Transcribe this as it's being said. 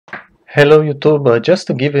Hello YouTube, just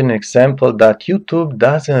to give you an example that YouTube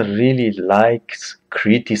doesn't really like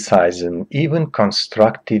criticism, even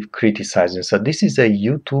constructive criticism. So this is a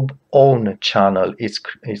YouTube own channel.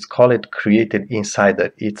 It's called Created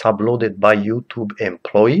Insider. It's uploaded by YouTube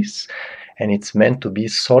employees and it's meant to be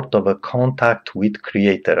sort of a contact with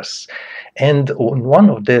creators. And on one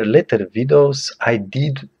of their later videos, I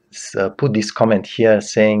did put this comment here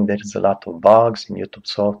saying there is a lot of bugs in YouTube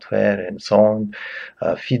software and so on.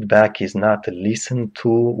 Feedback is not listened to.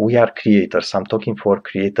 We are creators. I'm talking for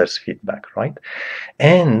creators feedback, right?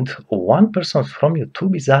 And one person from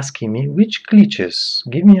YouTube is asking me which glitches.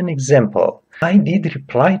 Give me an example. I did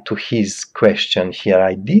reply to his question here.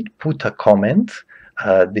 I did put a comment.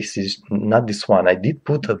 This is not this one. I did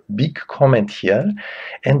put a big comment here,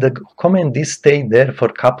 and the comment did stay there for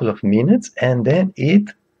a couple of minutes, and then it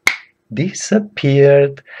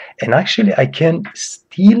disappeared. And actually I can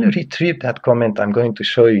still retrieve that comment. I'm going to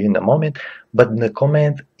show you in a moment, but the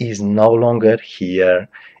comment is no longer here.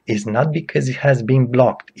 It's not because it has been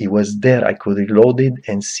blocked. It was there. I could reload it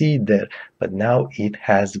and see it there, but now it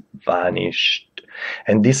has vanished.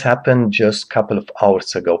 And this happened just a couple of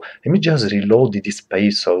hours ago. Let me just reload this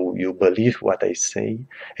page so you believe what I say.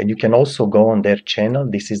 And you can also go on their channel.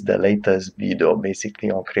 This is the latest video,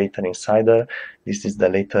 basically on Creator Insider. This is the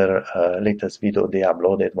latest video they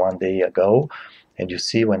uploaded 1 day ago. And you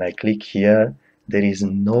see when I click here, there is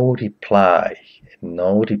no reply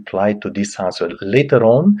to this answer. Later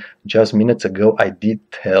on, just minutes ago, I did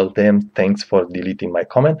tell them thanks for deleting my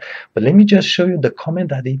comment, but let me just show you the comment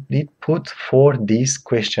that they did put for this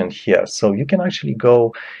question here. So you can actually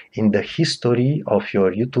go in the history of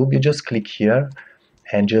your YouTube. You just click here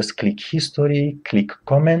and just click history, click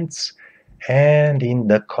comments, and in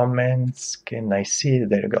the comments, can I see?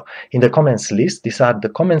 There you go. In the comments list, these are the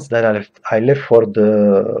comments that I left for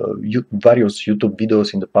the various YouTube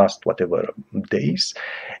videos in the past whatever days.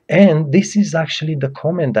 And this is actually the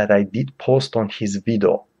comment that I did post on his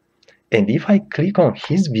video. And if I click on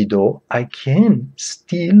his video, I can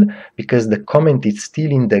still, because the comment is still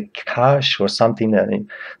in the cache or something,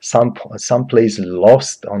 some place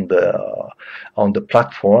lost on the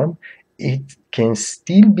platform, it can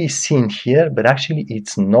still be seen here, but actually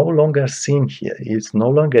it's no longer seen here. It's no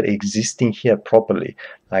longer existing here properly.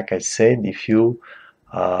 Like I said, if you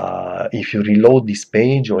reload this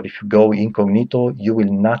page or if you go incognito, you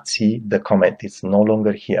will not see the comment. It's no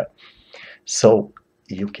longer here. So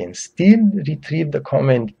you can still retrieve the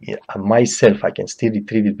comment. Myself, I can still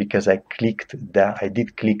retrieve it because I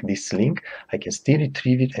did click this link. I can still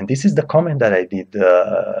retrieve it, and this is the comment that I did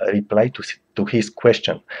reply to his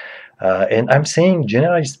question. And I'm saying,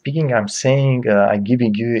 generally speaking, I'm saying I'm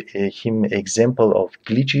giving you him example of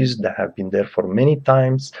glitches that have been there for many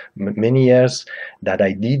times, many years, that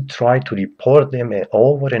I did try to report them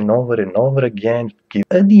over and over and over again.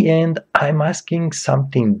 At the end, I'm asking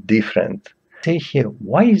something different. Say here,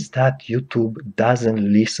 why is that YouTube doesn't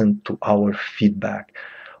listen to our feedback?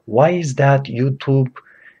 Why is that YouTube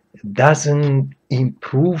doesn't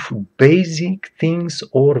improve basic things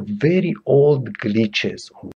or very old glitches?